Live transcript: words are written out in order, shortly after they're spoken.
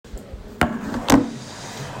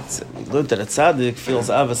we learned that a tzaddik feels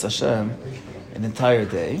avos Hashem an entire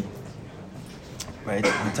day, right?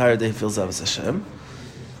 An entire day he feels avos Hashem.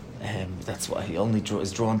 That's why he only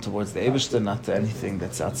is drawn towards the Eibishter, not to anything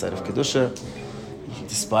that's outside of Kedusha. He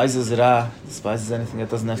despises Ra, despises anything that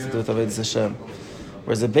doesn't have to do with Avodas Hashem.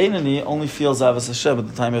 Whereas a Beinani only feels avos Hashem at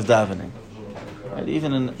the time of davening. Right?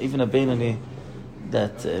 Even a Beinani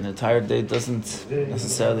that an entire day doesn't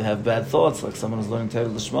necessarily have bad thoughts, like someone who's learning Torah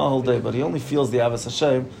L'Shma all day, but he only feels the avos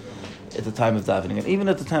Hashem at the time of davening. And even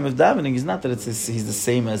at the time of davening, it's not that he's the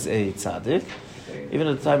same as a tzaddik. Even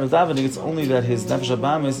at the time of davening, it's only that his nefesh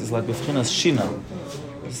habamis is like b'fchinas shina,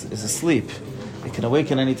 is asleep. It can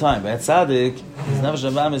awaken any time. But at tzaddik, his nefesh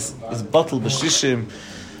habamis is batel b'shishim,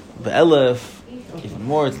 b'elef, even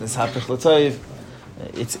more. It's nishapich l'toiv.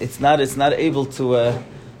 It's not able to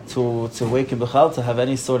awaken b'chal, to have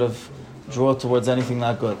any sort of draw towards anything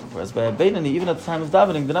not good. Whereas by a Beinani, even at the time of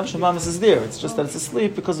davening, the nefesh habamis is there. It's just that it's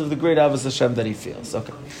asleep because of the great avos Hashem that he feels.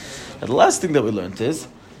 Okay. Now the last thing that we learned is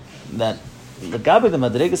that the Gabi the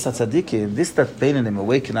Madregas HaTzadikim, this that Beinanim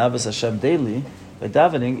awaken avos Hashem daily by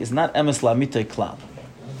davening is not emes la'amitei klal.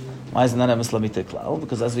 Why is it not emes la'amitei klal?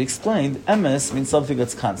 Because as we explained, emes means something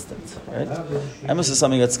that's constant, right? Emes is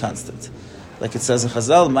something that's constant. Like it says in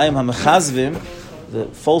Chazal, Mayim HaMechazvim, the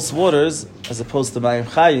false waters, as opposed to Mayim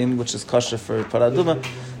Chayim, which is kosher for Paraduma.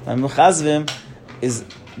 Mayim Mechazvim is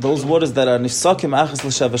those waters that are nifsakim achas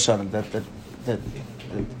l'shav hashanim, that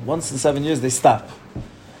once in 7 years they stop.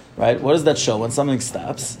 Right? What does that show? When something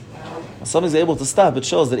stops, when something's able to stop, it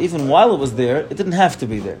shows that even while it was there, it didn't have to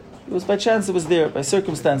be there. It was by chance it was there, by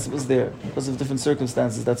circumstance it was there. Because of different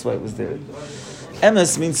circumstances, that's why it was there.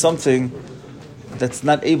 Emes means something that's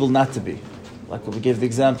not able not to be. Like we gave the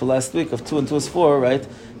example last week of 2 and 2 is 4, right?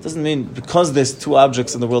 It doesn't mean because there's 2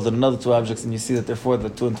 objects in the world and another 2 objects and you see that therefore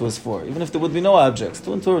that 2 and 2 is 4. Even if there would be no objects,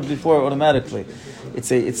 2 and 2 would be 4 automatically.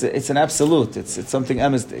 It's an absolute. It's something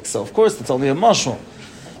emesdik. So of course it's only a mashal.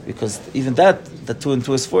 Because even that 2 and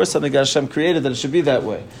 2 is 4, something that Hashem created, that it should be that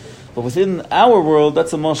way. But within our world,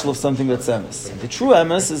 that's a mashal of something that's emes. The true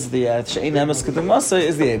emes is the she'ein emes kedem masay,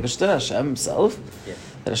 is the Eibishter, Hashem himself. Yeah.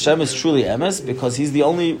 That Hashem is truly emes because he's the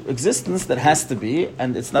only existence that has to be,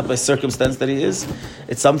 and it's not by circumstance that he is.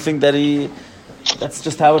 It's something that that's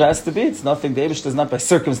just how it has to be. It's nothing. The Eibishter is not by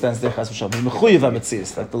circumstance. He's mechuyev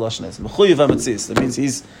hametzius, like the lashon is. Mechuyev hametzius. That means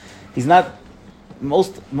he's not.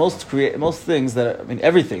 Most things that are, I mean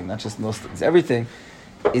everything, not just most things, everything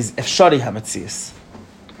is efshari hametzius.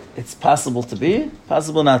 It's possible to be,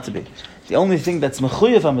 possible not to be. The only thing that's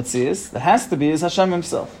mechuyev hametzius, that has to be, is Hashem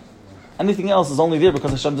himself. Anything else is only there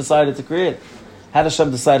because Hashem decided to create it. Had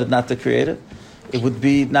Hashem decided not to create it, it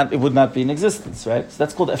would not be in existence, right? So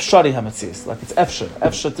that's called efshari hametzius, like it's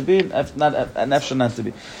efshar to be, and efshar not to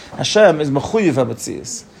be. Hashem is mechuyev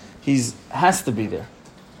hametzius. He has to be there.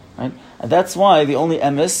 Right? And that's why the only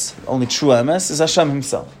emes, only true emes, is Hashem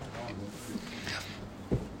himself.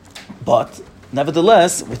 But,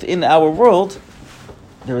 nevertheless, within our world,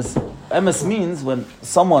 emes means when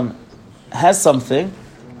someone has something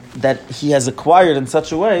that he has acquired in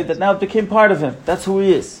such a way that now it became part of him. That's who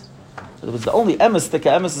he is. So it was the only emes, the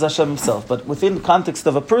emes is Hashem himself. But within the context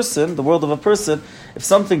of a person, the world of a person, if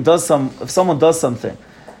someone does something,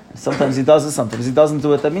 sometimes he does it, sometimes he doesn't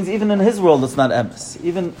do it. That means even in his world, it's not emes.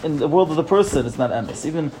 Even in the world of the person, it's not emes.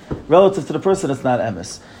 Even relative to the person, it's not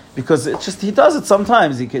emes. Because it's just, he does it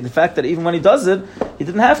sometimes. The fact that even when he does it, he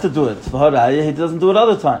didn't have to do it. He doesn't do it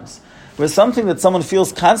other times. Whereas something that someone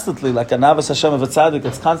feels constantly, like a navas Hashem of a tzaddik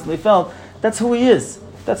that's constantly felt, that's who he is.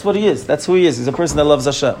 That's what he is. That's who he is. He's a person that loves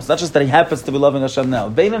Hashem. It's not just that he happens to be loving Hashem now.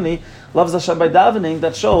 Beinani loves Hashem by davening.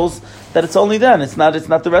 That shows that it's only then. It's not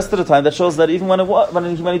the rest of the time. That shows that even when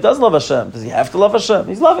he does love Hashem, does he have to love Hashem?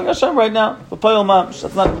 He's loving Hashem right now.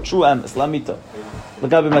 That's not true emes. Lamita.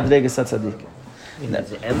 L'gabi madregas hatzadik.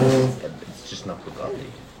 It's just not Lagabi.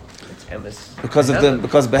 It's emes.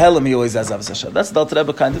 Because behelim he always has avos Hashem. That's the Alter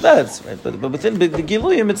Rebbe kind of adds, right? But within the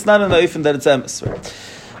Giluyim, it's not an oifen that it's emes, right?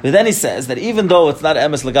 But then he says that even though it's not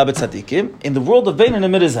emes l'gabe tzadikim, in the world of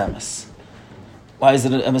Beinanim it is emes. Why is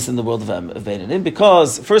it an emes in the world of Beinanim?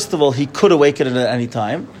 Because, first of all, he could awaken it at any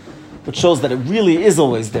time, which shows that it really is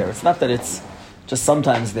always there. It's not that it's just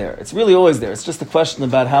sometimes there. It's really always there. It's just a question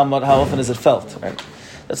about how often is it felt, right?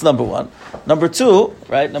 That's number one. Number two,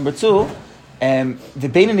 the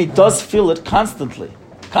Beinani does feel it constantly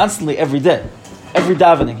every day. Every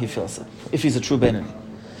davening he feels it, if he's a true Beinani.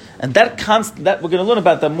 And that we're going to learn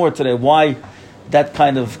about that more today. Why that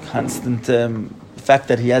kind of constant fact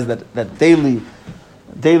that he has that daily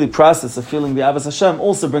daily process of feeling the Avos Hashem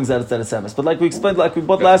also brings out its emes. But like we explained, like we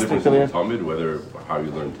bought last week. Talmud, whether how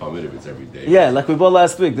you learn Talmud, if it's every day. Yeah, like we bought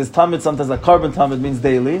last week. There's Talmud sometimes, like carbon Talmud means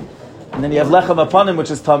daily. And then you have Lechem Apanim,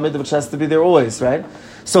 which is Talmud, which has to be there always, right?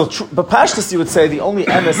 So, but Pashtus, you would say the only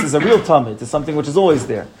emes is a real Talmud, is something which is always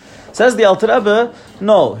there. Says the Alter Rebbe,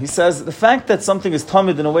 no. He says the fact that something is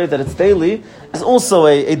Talmud in a way that it's daily is also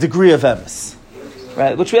a degree of emes.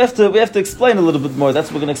 Right, which we have to explain a little bit more. That's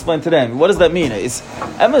what we're going to explain today. I mean, what does that mean?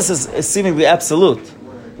 Emes is seemingly absolute.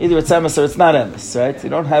 Either it's emes or it's not emes, right? You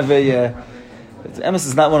don't have emes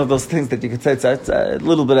is not one of those things that you could say it's a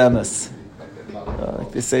little bit emes.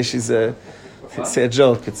 Like they say they say a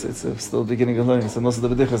joke. It's still beginning of learning. So most of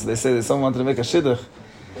the bedichas, they say that someone wanted to make a shidduch.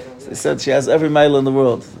 So they said she has every mile in the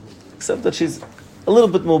world, except that she's a little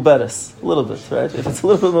bit muberes. A little bit, right? If it's a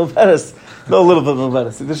little bit muberes, no, a little bit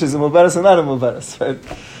muberes. Either she's a muberes or not a muberes, right?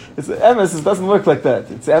 It's emes. It doesn't work like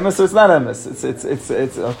that. It's emes or it's not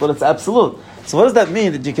emes. But it's absolute. So what does that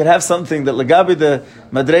mean? That you can have something that legabi the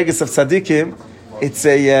madregas of tzaddikim,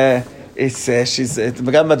 she's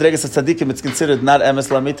legabi madregas of tzaddikim. It's considered not emes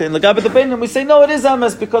lamite. And legabi the beinim, we say no, it is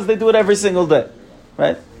emes because they do it every single day,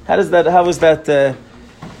 right? How is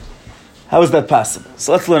that possible?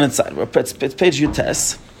 So let's learn inside. It's page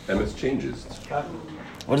Yutes. Emes changes.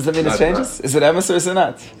 What does that mean? It changes? Is it emes or is it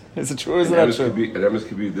not? Is it true or is it not true? Emes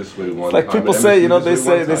could be this way one. It's like people say,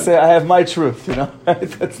 they say, I have my truth.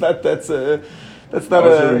 That's not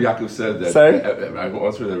Yaakov said that. Sorry. I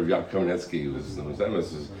once heard that Yaakov Kamenetsky, who was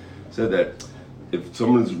emes, said that if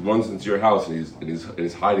someone runs into your house and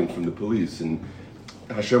he's hiding from the police, and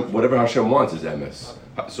Hashem, whatever Hashem wants is emes.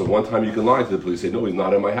 So one time you can lie to the police, say, no, he's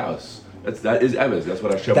not in my house. That is emes. That's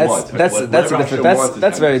what Hashem wants.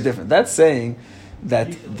 That's very different. That's saying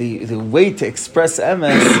that the way to express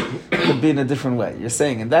emes could be in a different way. You're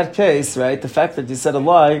saying in that case, right? The fact that you said a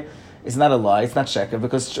lie is not a lie. It's not sheker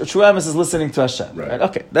because true emes is listening to Hashem. Right?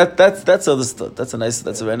 Okay, that's understood. That's a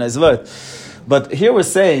very nice word. But here we're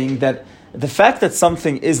saying that the fact that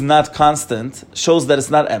something is not constant shows that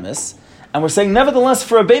it's not emes. And we're saying, nevertheless,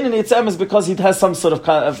 for a Beinoni, it's emes because he has some sort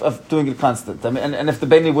of doing it constant. I mean, and if the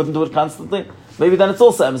Beinoni wouldn't do it constantly, maybe then it's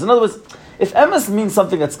also emes. In other words, if emes means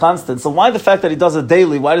something that's constant, so why the fact that he does it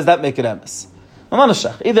daily, why does that make it emes?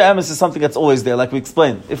 Either emes is something that's always there, like we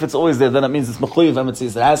explained. If it's always there, then it means it's mechuyev emes,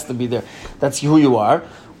 it has to be there. That's who you are.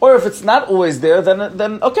 Or if it's not always there,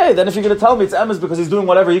 then okay, then if you're going to tell me it's emes because he's doing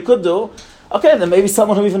whatever he could do, okay, then maybe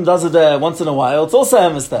someone who even does it once in a while, it's also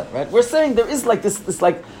emes then, right? We're saying there is like this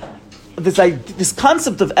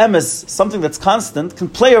concept of emes, something that's constant, can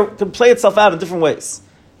play itself out in different ways.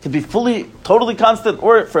 It can be totally constant,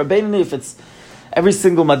 or for a Beinoni, if it's every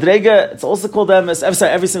single madrega, it's also called emes.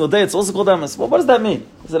 Every single day, it's also called emes. Well, what does that mean?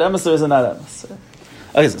 Is it emes or is it not emes?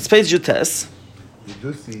 Okay, so it's page Yutes. You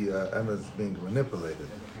do see emes being manipulated.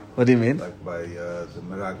 What do you mean? Like by the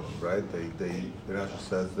Meraglim, right? The Rashi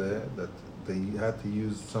says there that they had to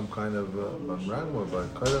use some kind of Meraglim or by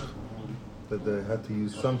Korach, that they had to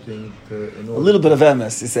use something a little bit of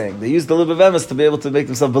emes, he's saying. They used a little bit of emes to be able to make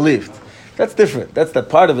themselves believed. That's different. That's that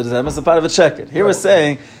part of it is emes, the part of it checked. Here we're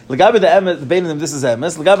saying, L'gabi the emes, the Beinim, this is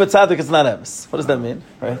emes. L'gabi tzaddik, it's not emes. What does that mean?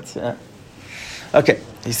 Right? Yeah. Okay.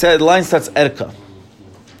 He said, the line starts erka.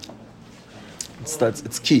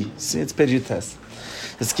 It's key. See, it's page Yutes.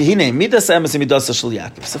 It's kihine, midas emes and midas shel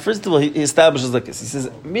Yaakov. So first of all, he establishes like this. He says,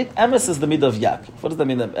 emes is the midah of Yaakov. What does that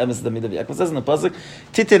mean, emes is the midah of Yaakov? It says in the pasuk,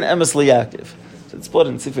 titin emes leYaakov. So it's put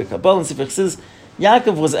in Sifrei Kabbalah, and Sifrei says,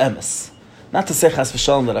 Yaakov was emes. Not to say chas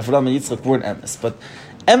v'shalom that Avraham and Yitzchak weren't emes, but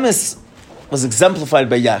emes was exemplified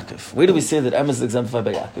by Yaakov. Where do we say that emes is exemplified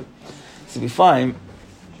by Yaakov? So we find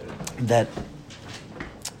that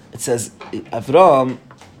it says, Avraham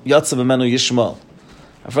yatsa b'menu Yishmael.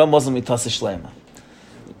 Avraham wasn't mitase shleima.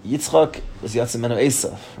 Yitzchak was Yatsa Menu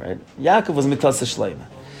Esav, right? Yaakov was Mitase Shleima.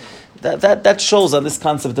 That shows on this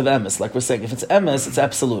concept of emes. Like we're saying, if it's emes, it's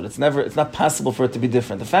absolute. It's not possible for it to be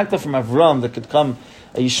different. The fact that from Avram there could come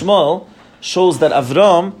a Yishmael shows that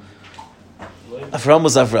Avram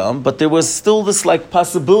was Avram, but there was still this like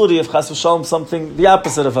possibility of Chas v'Shalom, something the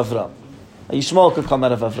opposite of Avram. A Yishmael could come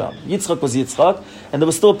out of Avram. Yitzchak was Yitzchak, and there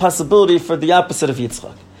was still a possibility for the opposite of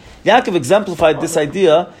Yitzchak. Yaakov exemplified this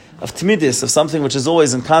idea of timidus, of something which is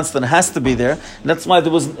always and constant, has to be there, and that's why it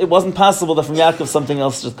wasn't possible that from Yaakov something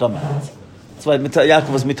else should come out. That's why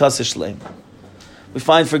Yaakov was mitase shleim. We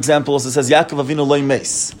find, for example, also it says Yaakov Avinu loy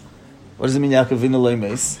meis. What does it mean, Yaakov Avinu loy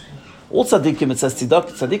meis? All tzaddikim, it says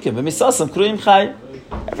tzaddikim. V'misasam kruyim chai.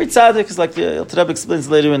 Every tzaddik is like the Rebbe explains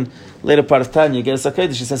later part of Tanya.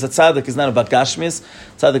 She says that tzaddik is not about gashmis.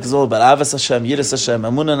 Tzaddik is all about avas Hashem, yiras Hashem,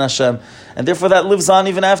 amunan Hashem, and therefore that lives on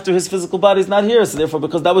even after his physical body is not here. So therefore,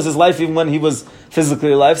 because that was his life even when he was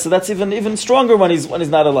physically alive, so that's even stronger when he's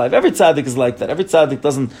not alive. Every tzaddik is like that. Every tzaddik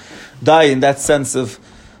doesn't die in that sense of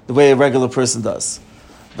the way a regular person does.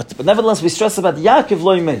 But nevertheless, we stress about Yaakov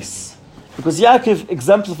loy meis, because Yaakov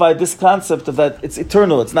exemplified this concept of that it's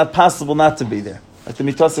eternal. It's not possible not to be there. Like the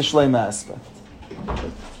mitase shleima aspect.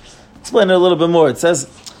 Explain it a little bit more. It says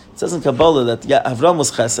in Kabbalah that Avram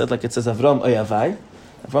was chesed, like it says Avram oyavai.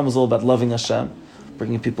 Avram was all about loving Hashem,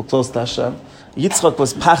 bringing people close to Hashem. Yitzchak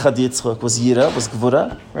was pachad. Yitzchak was yira, was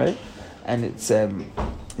gvura, right? And it's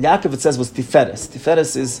Yaakov. It says was tiferes.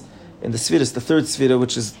 Tiferes is in the Sfiras, the third Sfira,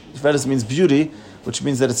 which is tiferes means beauty, which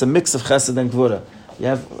means that it's a mix of chesed and gvura. You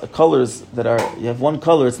have colors you have one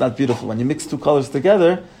color, it's not beautiful. When you mix two colors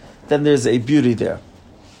together, then there's a beauty there.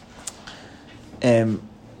 It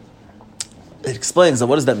explains that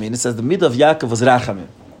what does that mean? It says the midah of Yaakov was rachamim.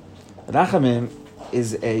 Rachamim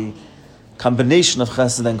is a combination of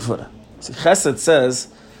chesed and gvura. See, chesed says,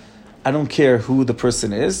 I don't care who the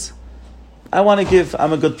person is. I want to give.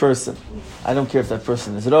 I'm a good person. I don't care if that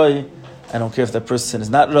person is roi. I don't care if that person is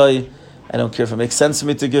not roi. I don't care if it makes sense for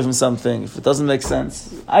me to give him something. If it doesn't make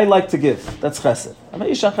sense, I like to give. That's chesed. I'm a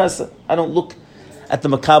isha chesed. I don't look at the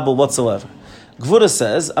makabel whatsoever. Gvura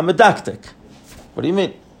says, I'm a daktik. What do you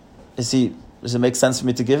mean? Does it make sense for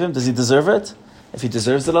me to give him? Does he deserve it? If he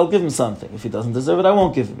deserves it, I'll give him something. If he doesn't deserve it, I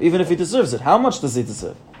won't give him. Even if he deserves it, how much does he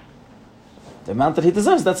deserve? The amount that he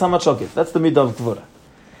deserves, that's how much I'll give. That's the midah of Gvura.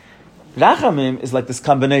 Rachamim is like this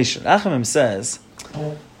combination. Rachamim says,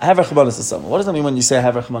 I have rachmanis to someone. What does that mean when you say I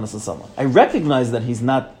have rachmanis to someone? I recognize that he's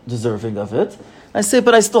not deserving of it. I say,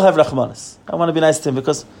 but I still have rachmanis. I want to be nice to him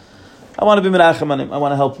because I want to be mirachem on him. I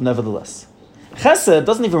want to help him nevertheless. Chesed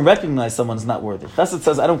doesn't even recognize someone is not worthy. Chesed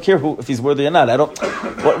says, I don't care if he's worthy or not.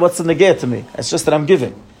 What's the negeh to me? It's just that I'm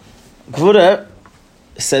giving. Gvura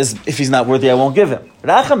says, if he's not worthy, I won't give him.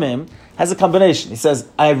 Rachamim has a combination. He says,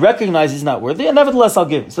 I recognize he's not worthy, and nevertheless I'll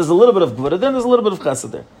give him. So there's a little bit of Gvura, then there's a little bit of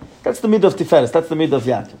Chesed there. That's the midah of Tiferes. That's the midah of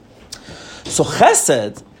Yaakov. So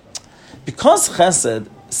Chesed, because Chesed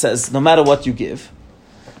says, no matter what you give,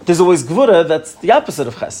 there's always Gvura that's the opposite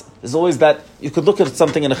of Chesed. There's always that, you could look at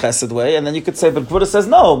something in a Chesed way, and then you could say, but Gvura says,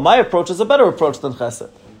 no, my approach is a better approach than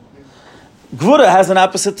Chesed. Gvura has an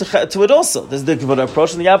opposite to it also. There's the Gvura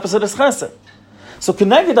approach, and the opposite is Chesed. So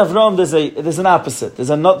Keneged Avram, there's an opposite.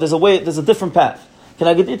 There's a different path.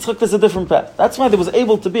 Keneged Yitzchak, there's a different path. That's why there was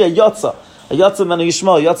able to be a Yotza Menu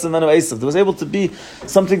Yishmael, a Yotza Menu Esav. There was able to be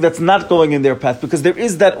something that's not going in their path, because there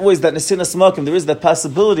is always that Nesinas Makim, there is that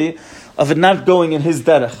possibility of it not going in his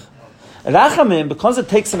derech. Rachamim, because it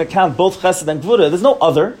takes into account both Chesed and Gvura, there's no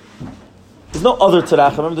other. There's no other to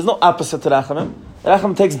Rachamim, there's no opposite to Rachamim.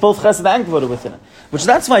 Rachamim takes both Chesed and Gvura within it. Which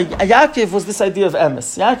that's why Yaakov was this idea of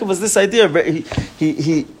emes. Yaakov was this idea of, the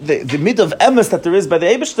midah of emes that there is by the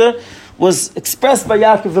Eibishter was expressed by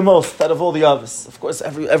Yaakov the most out of all the Avos. Of course,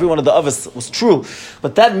 every one of the Avos was true,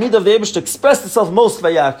 but that midah of the Eibishter expressed itself most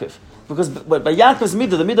by Yaakov. Because by Yaakov's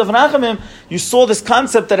midah, the midah of Rachamim, you saw this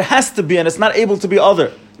concept that it has to be, and it's not able to be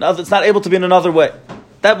other. It's not able to be in another way.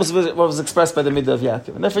 That was what was expressed by the midah of Yaakov.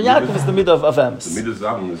 And therefore Yaakov is the midah of emes. The midah of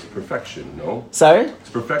Zavim is perfection, no? Sorry?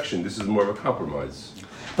 It's perfection. This is more of a compromise.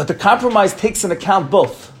 But the compromise takes into account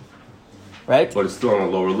both. Right? But it's still on a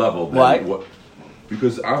lower level. Why?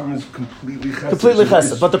 Because Avram is completely chesed. Completely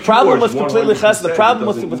chesed. But the problem with completely chesed, the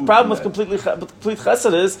problem with complete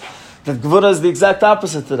chesed is that Gvura is the exact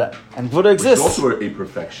opposite to that. And Gvura exists. It's also a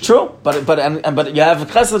perfection. True, but you have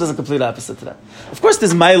Chesed as a complete opposite to that. Of course,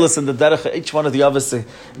 there's Milas in the Derech. Each one of the Avos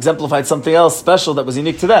exemplified something else special that was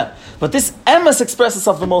unique to them. But this emes expresses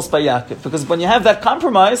itself the most by Yaakov, because when you have that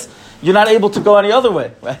compromise, you're not able to go any other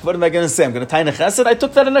way. Right? What am I going to say? I'm going to Taina Chesed. I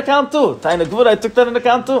took that into account too. Taina Gvura. I took that into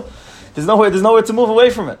account too. There's nowhere to move away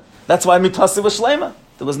from it. That's why Mitasi was Shlema.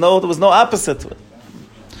 There was no opposite to it.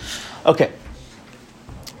 Okay.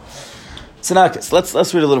 Tzanakis.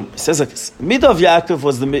 Let's read a little more. It says like this. Midah of Yaakov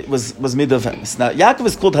was midah of emes. Now Yaakov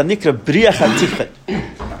is called Hanikra Briach HaTichei.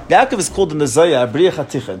 Yaakov is called in the Zohar Briach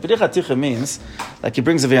HaTichei. Briach HaTichei means, like he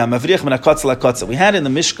brings a v'yam, Mavriach min hakotza lakotza. We had in the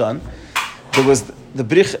Mishkan, there was the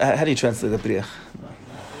Briach. How do you translate the Briach?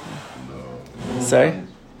 Sorry.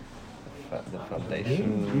 The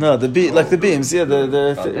foundation. No, the beams. Yeah,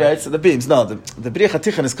 right. So the beams. No, the Briach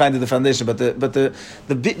HaTichei is kind of the foundation, but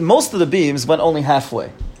most of the beams went only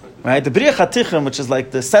halfway. Right, the Briach HaTichim, which is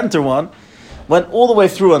like the center one, went all the way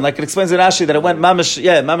through, and like it explains in Rashi that it went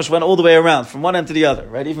mamish went all the way around from one end to the other,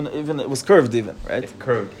 right? Even it was curved, even right. It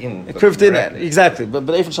curved in. It curved in, exactly. But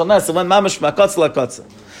even Shalnes, it went mamish ma'akatz la'akatz.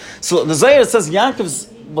 So the Zohar says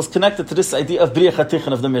Yaakov was connected to this idea of Bria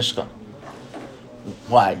Chatichin of the Mishkan.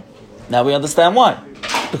 Why? Now we understand why.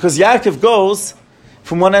 Because Yaakov goes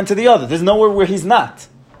from one end to the other. There's nowhere where he's not.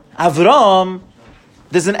 Avram,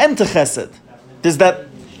 there's an end to Chesed. There's that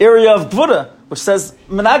area of Gvura, which says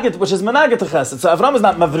Menagit, which is Menagit to Chesed. So Avram is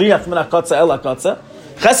not Mavriach min HaKotza el HaKotza.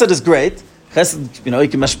 Chesed is great. Chesed, you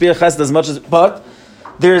can mashpia Chesed as much as, but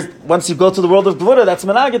once you go to the world of Gvura, that's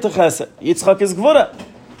Menagit to Chesed. Yitzchak is Gvura.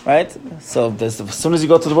 Right? So as soon as you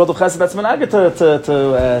go to the world of Chesed, that's Menagit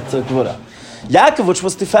to Gvura. Yaakov, which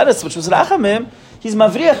was Tiferes, which was Rachamim, he's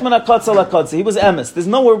Mavriach min HaKotza el HaKotza. He was Emes. There's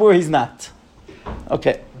nowhere where he's not.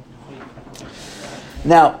 Okay.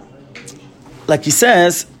 Now, like he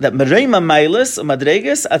says, that Mereima Mailis or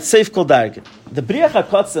Madreges at Seif Kol Dargin. The Briach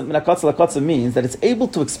HaKotza min HaKotza LaKotza means that it's able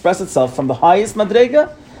to express itself from the highest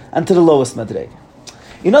Madrega and to the lowest Madrega.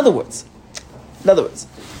 In other words,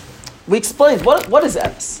 we explained what is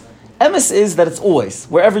Emes. Emes is that it's always,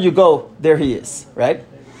 wherever you go, there he is, right?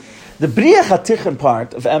 The Briach HaTichen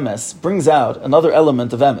part of Emes brings out another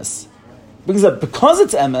element of Emes. Brings out, because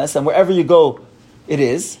it's Emes and wherever you go, it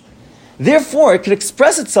is, therefore it can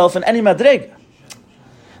express itself in any Madrega.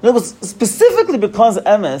 In other words, specifically because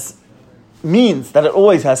Emes means that it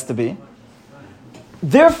always has to be,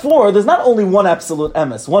 therefore there's not only one absolute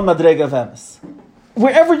Emes, one Madrega of Emes.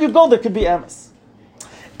 Wherever you go, there could be Emes.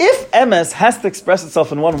 If Emes has to express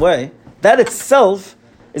itself in one way, that itself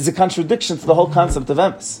is a contradiction to the whole concept of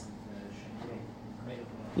Emes.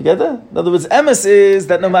 You get that? In other words, Emes is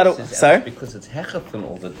that no matter... Sorry? Because it's hechaf in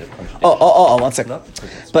all the different... Oh, 1 second.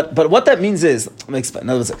 But what that means is... Let me explain. In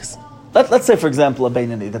other words, let's say, for example, a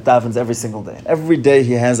Beinani that davens every single day. Every day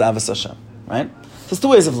he has Avos Hashem, right? So there's two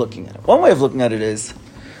ways of looking at it. One way of looking at it is,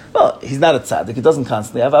 well, he's not a tzaddik. He doesn't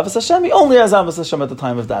constantly have Avos Hashem. He only has Avos Hashem at the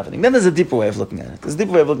time of davening. Then there's a deeper way of looking at it. There's a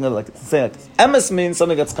deeper way of looking at it like this. Emes means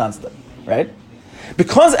something that's constant, right?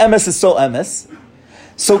 Because Emes is so Emes,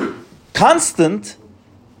 so constant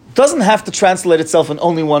doesn't have to translate itself in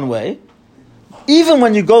only one way. Even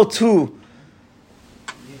when you go to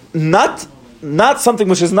not something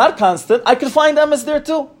which is not constant, I can find Emes there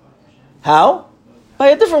too. How? By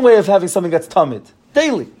a different way of having something that's tamid,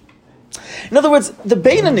 daily. In other words, the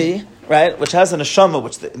Beinani, right, which has a neshama,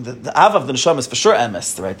 which the av of the neshama is for sure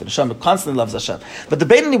Emes, right? The neshama constantly loves Hashem. But the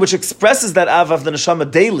Beinani, which expresses that av of the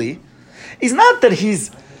neshama daily, is not that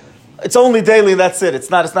it's only daily and that's it. It's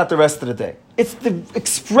not the rest of the day. It's the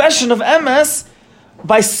expression of Emes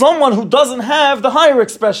by someone who doesn't have the higher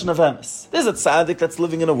expression of Emes. There's a tzaddik that's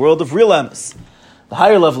living in a world of real Emes, the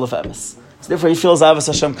higher level of Emes. So therefore he feels Avos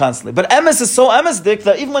Hashem constantly. But Emes is so Emesdik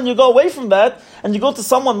that even when you go away from that and you go to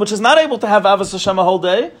someone which is not able to have Avos Hashem a whole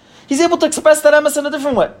day, he's able to express that Emes in a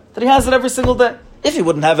different way. That he has it every single day. If he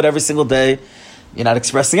wouldn't have it every single day, you're not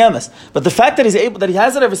expressing Emes. But the fact that he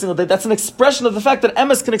has it every single day, that's an expression of the fact that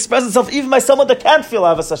Emes can express itself even by someone that can't feel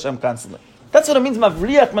Avos Hashem constantly. That's what it means,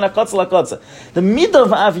 Mavriach min HaKotza LaKotza. The midah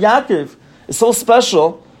of Av Yaakov is so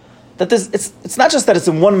special that it's not just that it's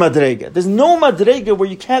in one madrega. There's no madrega where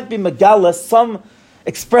you can't be megala some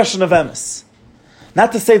expression of Emes.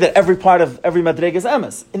 Not to say that every part of every madrega is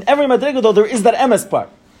Emes. In every madrega, though, there is that Emes part.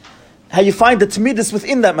 How you find the Tmidus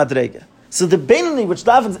within that madrega. So the Beinani, which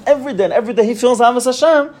davens every day, and every day he feels Avos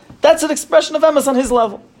Hashem, that's an expression of Emes on his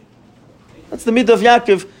level. That's the midah of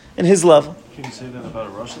Yaakov in his level. Can you say that about a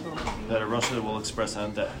Russia, though? That a Russia will express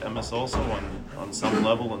MS also on some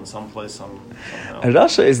level, in some place, somehow? A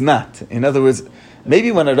Russia is not. In other words,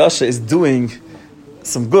 maybe when a Russia is doing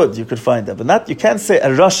some good, you could find that. But you can't say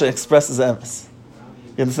a Russia expresses MS.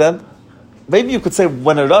 You understand? Maybe you could say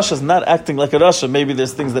when a Russia is not acting like a Russia, maybe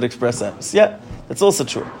there's things that express MS. Yeah, that's also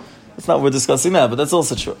true. That's not what we're discussing now, but that's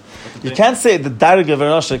also true. You can't say the darga of a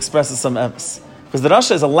Russia expresses some MS. Because the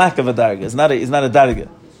Russia is a lack of a darga. It's not a darga.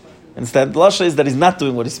 Instead, the Lasha is that he's not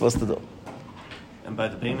doing what he's supposed to do. And by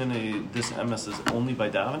the Beinani, this MS is only by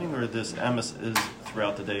davening, or this MS is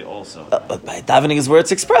throughout the day also? But by davening is where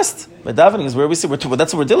it's expressed. By davening is where we see. That's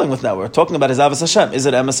what we're dealing with now. We're talking about his Avos Hashem. Is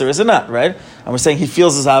it MS or is it not, right? And we're saying he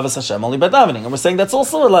feels his Avos Hashem only by davening. And we're saying that's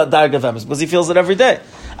also a darg of MS because he feels it every day.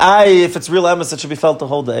 If it's real MS, it should be felt the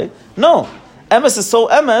whole day. No. MS is so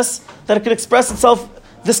MS that it can express itself.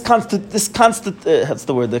 The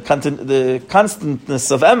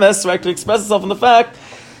constantness of MS, right, can express itself in the fact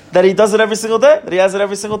that he does it every single day, that he has it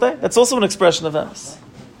every single day. That's also an expression of MS.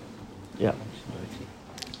 Yeah.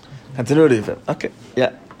 Continuity of it. Okay.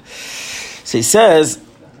 Yeah. So he says,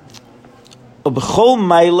 ובכל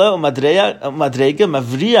מיילה ומדרגה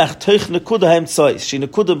מבריח תוך נקודה האמצעית, שהיא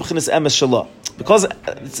נקודה בכנס אמס שלו. Because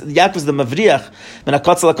Yaakov is the Mavriach, when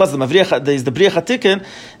Akotzel the Mavriach is the Briach HaTikkun,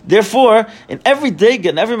 therefore, in every Dega,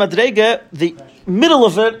 in every Madrega, the middle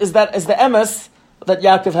of it is the emes that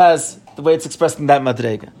Yaakov has, the way it's expressed in that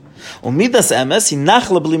Madrega. Umidas emes, he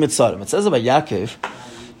nachla bli mitzarim. It says about Yaakov,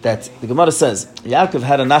 that the Gemara says, Yaakov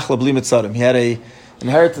had a nachla bli mitzarim. He had a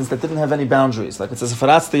inheritance that didn't have any boundaries. Like it says,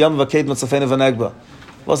 Faratz the Yom Vakeid Mitzafein Vanegba.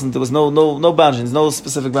 There was no boundaries, no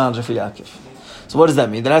specific boundary for Yaakov. So what does that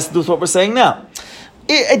mean? That has to do with what we're saying now.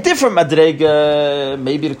 A different madrega,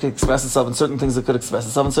 maybe it could express itself in certain things, it could express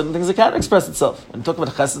itself in certain things, it can't express itself. When you talk about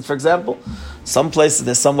chesed, for example, some places,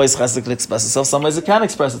 there's some ways chesed can express itself, some ways it can't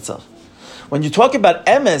express itself. When you talk about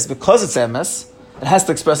emes, because it's emes, it has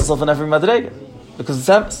to express itself in every madrega, because it's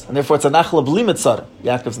emes. And therefore it's a nachla b'li mitzara,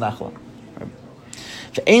 Yaakov's nachla.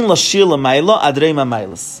 Ve'ein la shir l'maylo adrei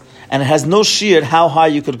ma'maylos. And it has no shear how high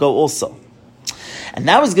you could go also. And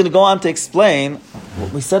now he's going to go on to explain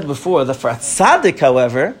what we said before, that for a tzaddik,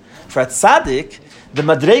 however, the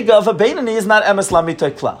madrega of a beinani is not emes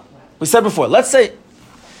lamitoy klal. We said before, let's say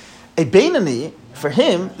a beinani, for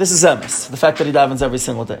him, this is emes, the fact that he davens every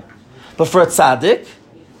single day. But for a tzaddik,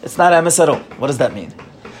 it's not emes at all. What does that mean?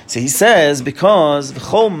 So he says, because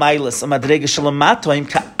v'chol mailas a madrega shalomatoim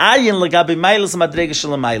ka'ayin legabi mailas a madrega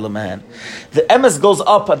shalomayla, man. The emes goes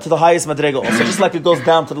up to the highest madrega also, just like it goes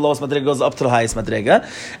down to the lowest madrega, goes up to the highest madrega.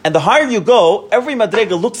 And the higher you go, every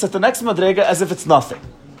madrega looks at the next madrega as if it's nothing.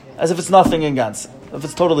 As if it's nothing in Gans. If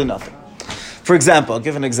it's totally nothing. For example, I'll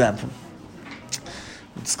give an example.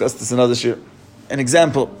 We'll discuss this another year. An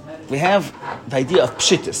example, we have the idea of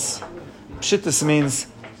pshittis. Pshittis means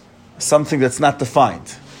something that's not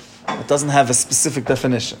defined. It doesn't have a specific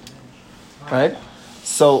definition, right?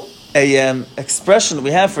 So, a expression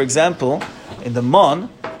we have, for example, in the man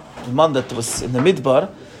that was in the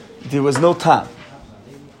midbar, there was no tam.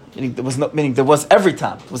 Meaning there was every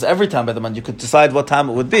tam. It was every tam by the man. You could decide what tam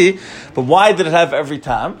it would be, but why did it have every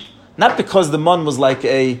tam? Not because the man was like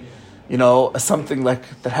something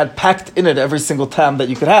like that had packed in it every single tam that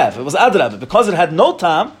you could have. It was adrabah. Because it had no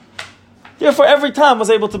tam, therefore every tam was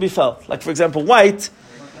able to be felt. Like, for example, white.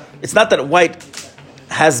 It's not that white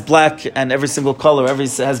has black and every single color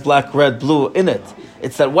has black, red, blue in it.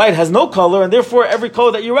 It's that white has no color, and therefore every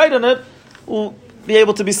color that you write in it will be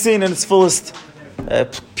able to be seen in its fullest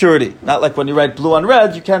purity. Not like when you write blue on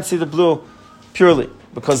red, you can't see the blue purely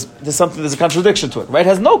because there's a contradiction to it. Right? It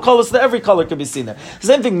has no color, so that every color can be seen there. The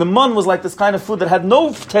same thing, the man was like this kind of food that had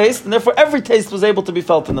no taste, and therefore every taste was able to be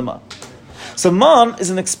felt in the man. So man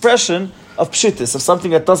is an expression of pshittis, of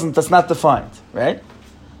something that's not defined, right?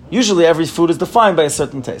 Usually every food is defined by a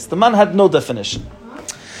certain taste. The man had no definition.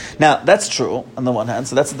 Now, that's true on the one hand,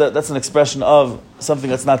 so that's an expression of something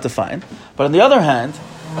that's not defined. But on the other hand,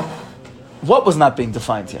 what was not being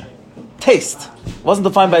defined here? Taste. It wasn't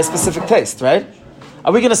defined by a specific taste, right?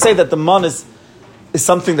 Are we going to say that the man is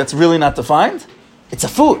something that's really not defined? It's a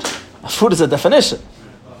food. A food is a definition.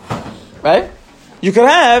 Right? You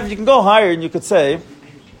can go higher and you could say,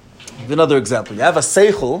 another example, you have a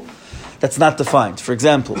seichel that's not defined. For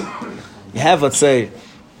example, you have, let's say,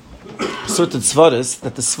 certain svaras,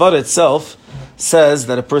 that the svara itself says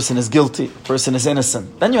that a person is guilty, a person is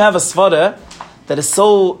innocent. Then you have a svara that is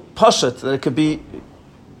so pashat that it could be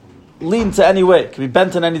leaned to any way, it could be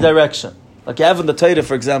bent in any direction. Like you have in the Torah,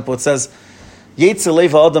 for example, it says, Yetze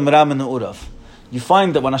leva adam ram urav. You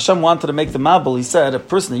find that when Hashem wanted to make the Mabul, He said, a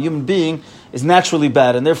person, a human being, is naturally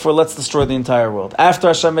bad, and therefore let's destroy the entire world. After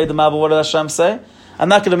Hashem made the Mabul, what did Hashem say? I'm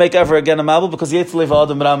not going to make ever again a Mabul because Yetze leva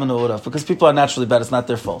adam ram urav, because people are naturally bad, it's not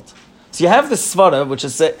their fault. So you have this svara, which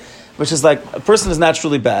is like a person is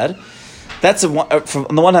naturally bad. That's on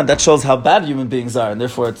the one hand, that shows how bad human beings are, and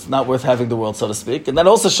therefore it's not worth having the world, so to speak. And that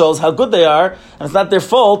also shows how good they are, and it's not their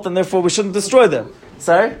fault, and therefore we shouldn't destroy them.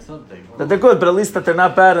 Sorry? That they're good, but at least that they're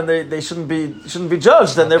not bad, and they shouldn't be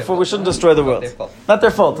judged, and therefore we shouldn't destroy the world. Not their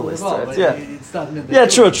fault, at least. Right? Yeah.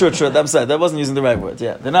 True. I'm sorry, that wasn't using the right word.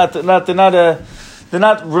 Yeah, they're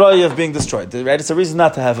not roy of being destroyed. Right? It's a reason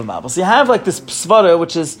not to have a mabel. So you have like this svara,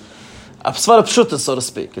 which is a svara pshuta, so to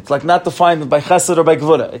speak. It's like not defined by chesed or by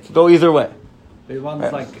gvura. It can go either way.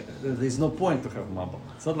 Right? Like there's no point to have mabel.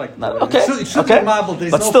 It's not like okay. It should be mabel.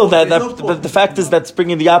 But still, the fact is that's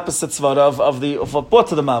bringing the opposite svara of what brought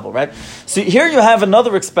to the mabel, right? So here you have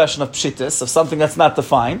another expression of pshitis, of something that's not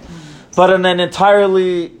defined, but in an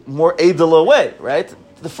entirely more edela way, right?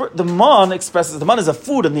 The man expresses, the man is a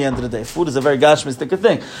food in the end of the day. Food is a very gashmistic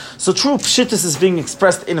thing. So true pshittis is being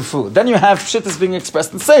expressed in food. Then you have pshittis being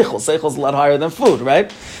expressed in seichel. Seichel is a lot higher than food,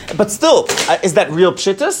 right? But still, is that real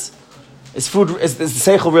pshittis? Is the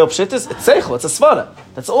seichel real pshittis? It's seichel. It's a svara.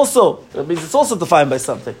 That means it's also defined by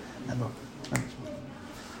something.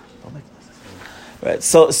 Right.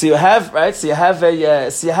 So you have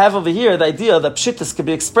over here the idea that pshittis can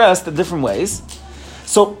be expressed in different ways.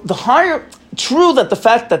 So the higher, true that the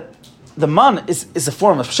fact that the man is a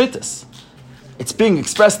form of pshittis, it's being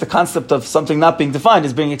expressed. The concept of something not being defined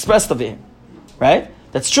is being expressed over here, right?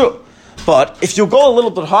 That's true. But if you go a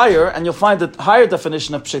little bit higher and you'll find a higher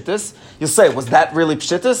definition of pshittis, you'll say, was that really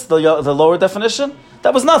pshittis, the lower definition?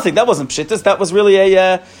 That was nothing. That wasn't pshittis. That was really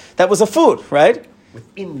that was a food, right?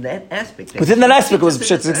 Within that aspect. Within that aspect, it was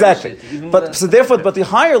pshittis, exactly. But the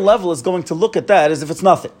higher level is going to look at that as if it's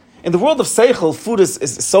nothing. In the world of seichel, food is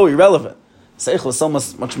so irrelevant. Seichel is so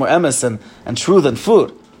much more emes and true than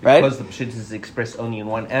food. Right? Because the pshittis is expressed only in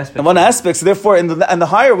one aspect. In one aspect, so therefore, in the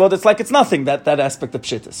higher world, it's like it's nothing, that aspect of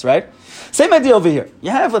pshittis, right? Same idea over here.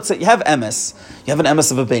 Let's say, you have emes. You have an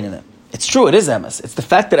emes of a beinanim. It's true, it is emes. It's the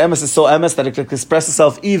fact that emes is so emes that it can express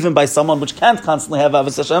itself even by someone which can't constantly have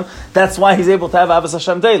avos Hashem. That's why he's able to have avos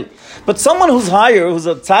Hashem daily. But someone who's higher, who's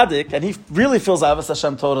a tzaddik, and he really feels avos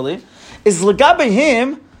Hashem totally, is legabe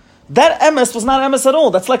him, that emes was not emes at all.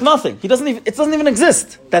 That's like nothing. It doesn't even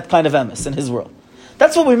exist, that kind of emes in his world.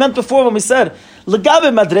 That's what we meant before when we said,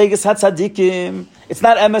 Legabe madreges hatzadikim, it's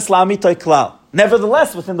not emes la'amitoy klal.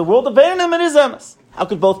 Nevertheless, within the world of Beinanim, it is emes. How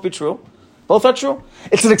could both be true? Both are true.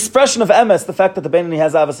 It's an expression of emes. The fact that the Beinani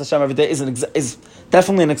has avos Hashem every day is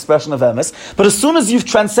definitely an expression of emes. But as soon as you've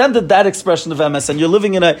transcended that expression of emes and you're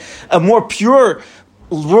living in a more pure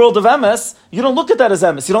world of emes, you don't look at that as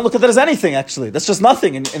emes. You don't look at that as anything, actually. That's just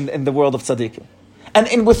nothing in the world of tzaddikim.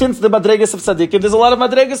 And within the madregas of tzaddikim, there's a lot of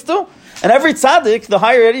madregas too. And every tzaddik, the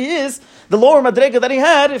higher he is, the lower madrega that he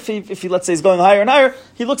had, if he let's say he's going higher and higher,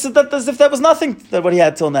 he looks at that as if that was nothing than what he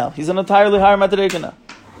had till now. He's an entirely higher madrega now.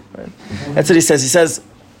 Right? That's what he says. He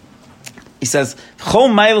says,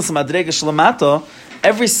 Chom mailas madrega shlamato,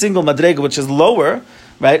 every single madrega which is lower,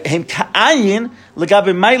 right? Hem ka'ayin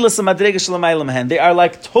legabe mailas madrega shlamayla mehen. They are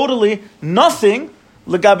like totally nothing.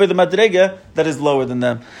 Legabe the madrega that is lower than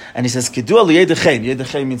them. And he says, Kidu al yedechein.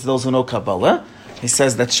 Yedechein means those who know Kabbalah. He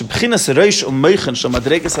says that shebchinas reish u'meichen shel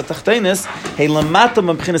madregas hatachteinis he lamata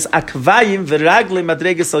membchinas akvayim v'ragle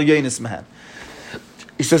madregas al yonis mehen.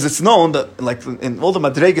 He says it's known that, like in all the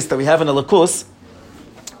madregas that we have in a lakus,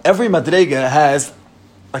 every madrega has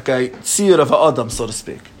like a tzir of a adam, so to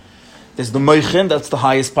speak. There's the meichen, that's the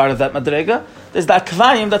highest part of that madrega. There's the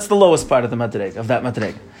akvayim, that's the lowest part of the madrega, of that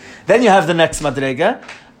madrega. Then you have the next madrega.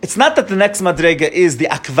 It's not that the next madrega is the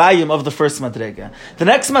akvayim of the first madrega. The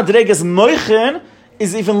next madrega's moichen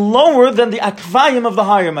is even lower than the akvayim of the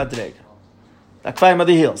higher madrega. The akvayim of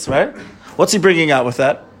the heels, right? What's he bringing out with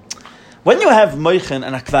that? When you have moichen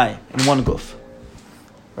and akvayim in one guf,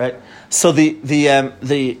 right? So the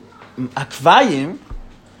akvayim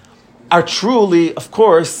are truly, of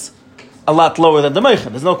course, a lot lower than the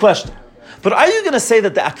moichen. There's no question. But are you going to say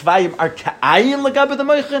that the akvayim are ka'ayin legabe the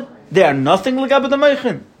moichin? They are nothing legabe the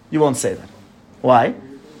moichin? You won't say that. Why?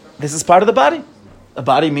 This is part of the body. A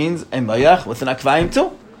body means a moyach with an akvayim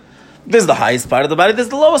too. This is the highest part of the body. This is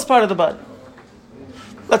the lowest part of the body.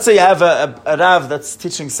 Let's say you have a Rav that's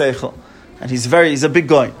teaching seichel, and he's a big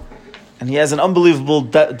goy, and he has an unbelievable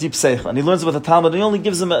deep seichel, and he learns with a Talmud, and he only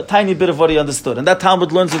gives him a tiny bit of what he understood, and that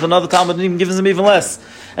Talmud learns with another Talmud, and even gives him even less,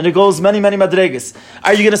 and it goes many, many madregas.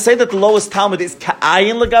 Are you going to say that the lowest Talmud is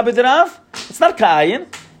ka'ayin legabe the Rav? It's not ka'ayin.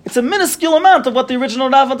 It's a minuscule amount of what the original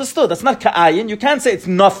Rav understood. That's not ka'ayin. You can't say it's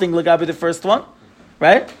nothing legabe the first one,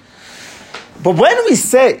 right? But when we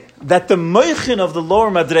say that the moichin of the lower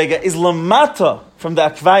madrega is lamata from the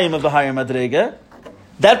akvayim of the higher madrega,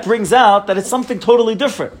 that brings out that it's something totally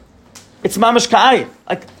different. It's mamash ka'ayin.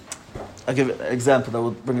 I'll give an example that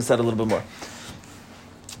will bring us out a little bit more.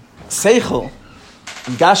 Seichel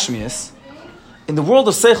and Gashmias, in the world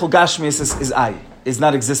of Seichel, Gashmias is ayin, is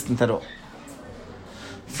not existent at all.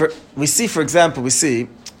 We see,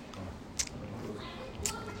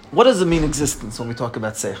 what does it mean existence when we talk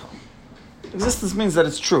about Seichel? Existence means that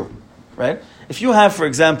it's true, right? If you have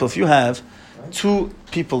two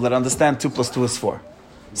people that understand 2 plus 2 is 4,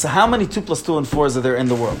 so how many 2 plus 2 and 4s are there in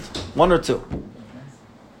the world? 1 or 2?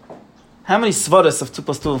 How many svaras of 2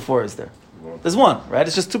 plus 2 and 4 is there? There's 1, right?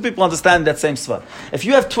 It's just 2 people understand that same svar. If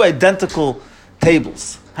you have 2 identical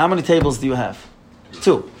tables, how many tables do you have?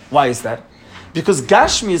 2. Why is that? Because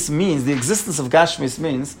Gashmias means, the existence of Gashmias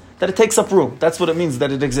means that it takes up room. That's what it means,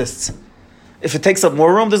 that it exists. If it takes up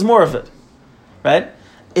more room, there's more of it. Right?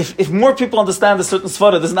 If more people understand a certain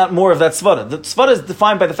svara, there's not more of that svara. The svara is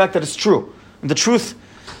defined by the fact that it's true. And the truth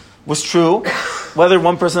was true, whether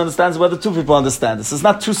one person understands, whether 2 people understand. This is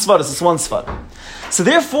not 2 svaras, it's 1 svara. So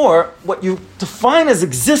therefore, what you define as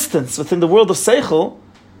existence within the world of Seichel,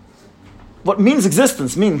 what means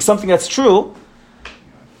existence, meaning something that's true,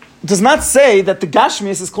 does not say that the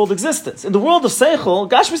Gashmius is called existence. In the world of Seichel,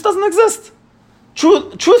 Gashmius doesn't exist.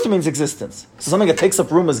 Truth means existence. So something that takes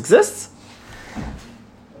up room exists.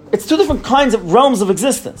 It's two different kinds of realms of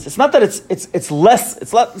existence. It's not that it's less.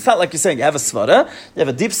 It's not like you're saying you have a svara, you have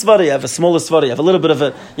a deep svara, you have a smaller svara, you have a little bit of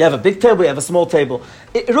a, you have a big table, you have a small table.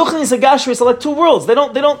 Ruchnis and Gashmius are like two worlds. They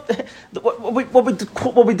don't.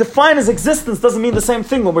 What we define as existence doesn't mean the same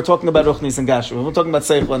thing when we're talking about Ruchnis and Gashmius. When we're talking about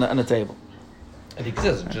Seichel and a table. It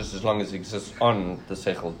exists just as long as it exists on the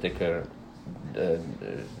Seichel Dicker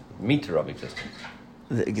meter of existence.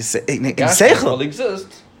 In Gashmius will Seichel,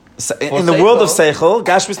 exist. in the world of Seichel,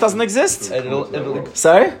 Gashmius doesn't exist. It'll,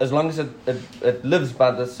 Sorry? as long as it lives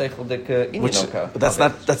by the Seichel Dicker But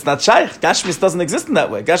that's not shaykh. Gashmius doesn't exist in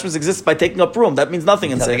that way. Gashmius exists by taking up room. That means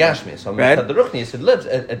nothing in the Seichel. Gashmius. So Right? the Ruchnis, it lives,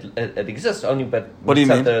 it exists only, but What do you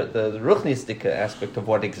mean? The Ruchnis Dicker aspect of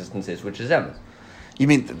what existence is, which is emes. You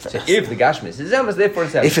mean So if the Gashmius is emes, therefore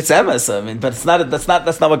it's emes. if it's emes? I mean, but it's not. That's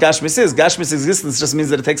not what Gashmius is. Gashmius existence just means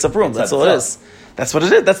that it takes up room. That's all it is. That's what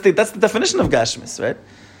it is. That's the definition of Gashmius, right?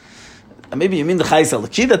 And maybe you mean the Chayes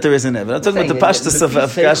Alaki that there is in it. But I'm talking about the pashtus of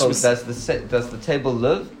Gashmius. Does the table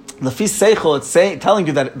live? Lefi Seichel, it's telling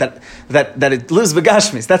you that it lives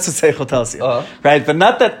b'Gashmis. That's what Seichel tells you, right? But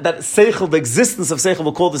not that Seichel, the existence of Seichel,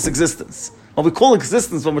 will call this existence. What we call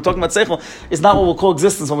existence when we're talking about Seichel is not what we'll call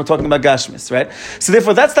existence when we're talking about Gashmis, right? So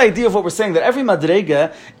therefore, that's the idea of what we're saying, that every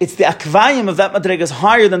Madrega, it's the Akvayim of that Madrega is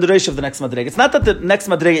higher than the ratio of the next Madrega. It's not that the next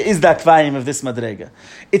Madrega is the Akvayim of this Madrega.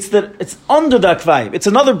 It's that it's under the Akvayim. It's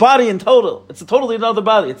another body in total. It's a totally another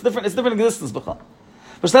body. It's different existence, B'chal.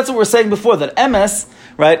 But that's what we're saying before, that MS,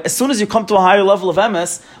 right, as soon as you come to a higher level of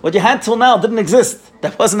MS, what you had till now didn't exist.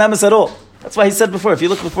 That wasn't MS at all. That's why he said before, if you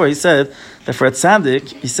look before, he said that for a tzaddik,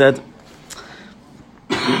 he said,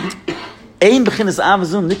 Ein b'chinas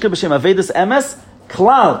avazum nikra b'shem avedus MS,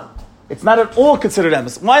 klal. It's not at all considered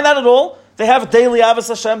MS. Why not at all? They have a daily avos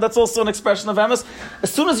Hashem, that's also an expression of MS.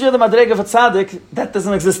 As soon as you're the madrega of a tzaddik, that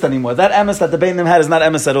doesn't exist anymore. That MS that the Beinim had is not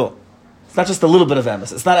MS at all. It's not just a little bit of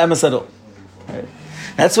MS. It's not MS at all. Right?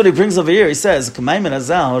 That's what he brings over here. He says, Chazal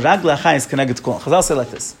say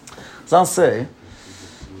like this. Chazal say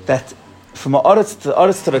that from Aretz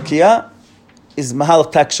to Rakia is Mahal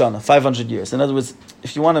Takshana, 500 years. In other words,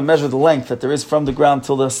 if you want to measure the length that there is from the ground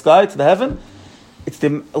till the sky, to the heaven, it's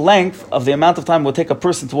the length of the amount of time it would take a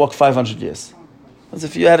person to walk 500 years. Because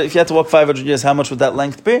if you had to walk 500 years, how much would that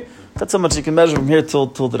length be? That's how much you can measure from here till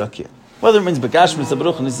the Rakia. Whether it means Begashmis,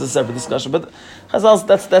 Baruch, this is a separate discussion. But Chazal,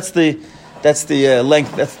 that's the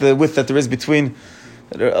length, that's the width that there is between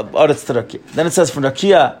Aretz to Rakia. Then it says from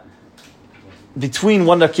Rakia, between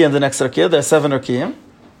one Rakia and the next Rakia, there are 7 Rakiyim.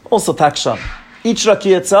 Also Takshan. Each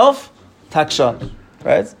Rakia itself, Takshan.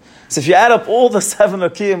 Right? So if you add up all the 7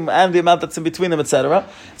 Rakiyim and the amount that's in between them, etc.,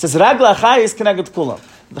 it says Ragla Chayis Keneged Kulam.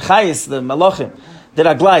 The Chayis, the Malachim, the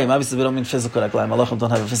Raglayim, obviously we don't mean physical Raglayim, Malachim don't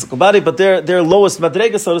have a physical body, but their lowest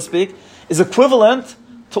Madrega, so to speak, is equivalent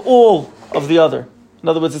to all of the other. In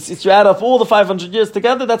other words, if you add up all the 500 years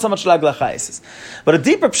together, that's how much Ragla Chayis is. But a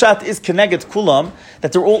deeper pshat is Keneged Kulam,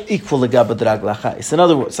 that they're all equal Legabad Ragla Chayis. In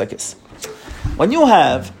other words, like this. When you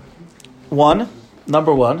have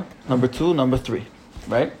number 1, number 2, number 3,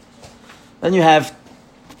 right? Then you have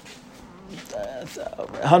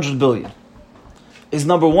 100 billion. Is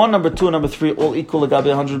number 1, number 2, and number 3 all equal Legabi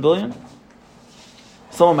 100 billion?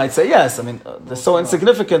 Someone might say yes. I mean, they're so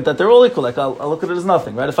insignificant that they're all equal. Like I'll look at it as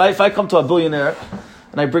nothing, right? If I come to a billionaire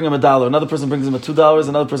and I bring him $1, another person brings him $2,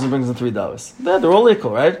 another person brings him $3. They're all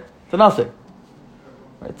equal, right? They're nothing.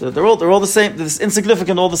 Right? They're all the same. They're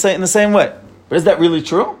insignificant, all the same in the same way. But is that really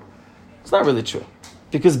true? It's not really true,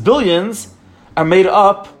 because billions are made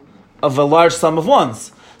up of a large sum of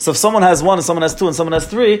ones. So if someone has 1 and someone has 2 and someone has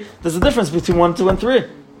 3, there's a difference between 1, 2, and 3.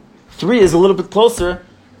 3 is a little bit closer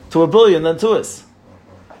to a billion than 2 is.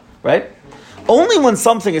 Right? Only when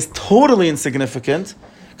something is totally insignificant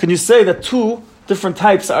can you say that 2 different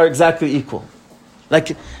types are exactly equal. Like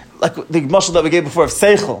the mashal that we gave before of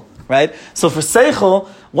Seichel, right? So for Seichel,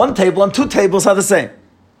 1 table and 2 tables are the same.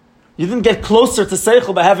 You didn't get closer to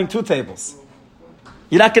Seichel by having 2 tables.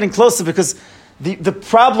 You're not getting closer because the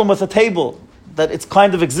problem with a table, that its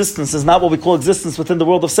kind of existence is not what we call existence within the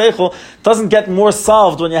world of Seichel, doesn't get more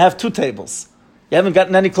solved when you have 2 tables. You haven't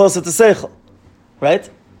gotten any closer to Seichel. Right?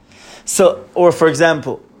 So, or for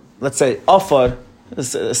example, let's say Afar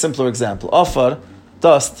is a simpler example. Afar,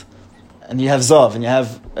 dust, and you have Zav,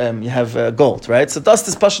 and you have gold, right? So dust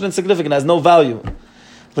is pashut insignificant, has no value.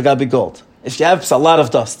 Legabi gold. If you have a lot of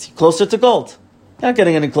dust, you're closer to gold. You're not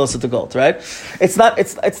getting any closer to gold, right? It's not.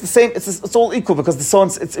 It's the same. It's all equal because the so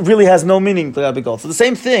it really has no meaning to gold. So the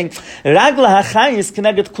same thing. Ragla hachayis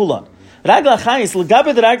connected kulam. Ragla hachayis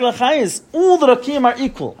legabe the ragla hachayis. All the rakim are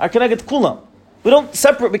equal. Are connected kulam. We don't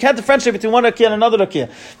separate. We can't differentiate between one rakia and another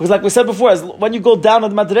rakia because, like we said before, when you go down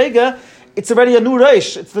on the madrega, it's already a new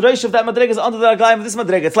reish. It's the reish of that madrega is under the raglayim of this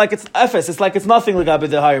madrega. It's like it's efes. It's like it's nothing legabe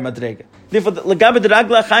the higher madrega. Therefore, legabe the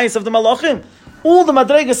ragla hachayis of the malachim, all the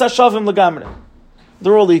madregas are shavim legamre.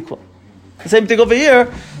 They're all equal. The same thing over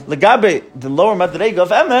here. Legabe, the lower madrega of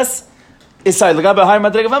MS, legabe higher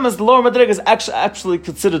madrega of MS, the lower madrega is actually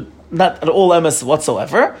considered not at all MS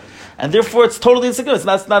whatsoever, and therefore it's totally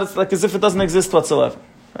insignificant. It's like as if it doesn't exist whatsoever.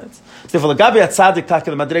 Right? So therefore, legabe at tzaddik taka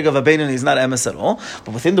the madrega of a beinani is not MS at all,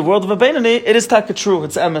 but within the world of a beinani, it is taka true.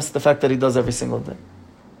 It's MS, the fact that he does every single day.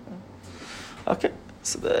 Okay.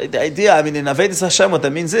 So the idea, in Avedis Hashem, what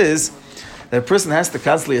that means is that a person has to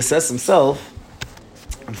constantly assess himself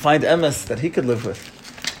and find emes that he could live with.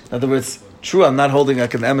 In other words, true, I'm not holding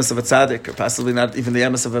like an emes of a tzaddik, or possibly not even the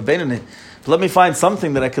emes of a beinani. But let me find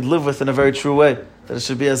something that I could live with in a very true way. That it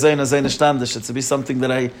should be a zayin shtandish. It should be something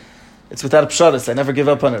that it's without psharis. I never give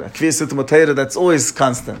up on it. A kviyasut motera, that's always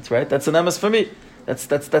constant, right? That's an emes for me. That's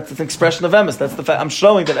an expression of emes. That's the fact. I'm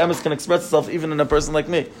showing that emes can express itself even in a person like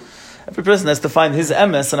me. Every person has to find his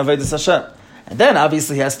emes and Avedis Hashem. And then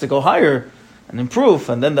obviously he has to go higher and improve,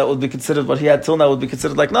 and then that would be considered, what he had till now would be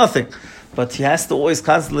considered like nothing. But he has to always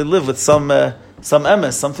constantly live with some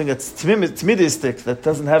emes, something that's timidistic, that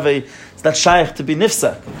doesn't have it's not shaykh to be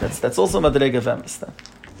nifsak. That's also madrega of emes then.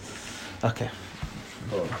 Okay.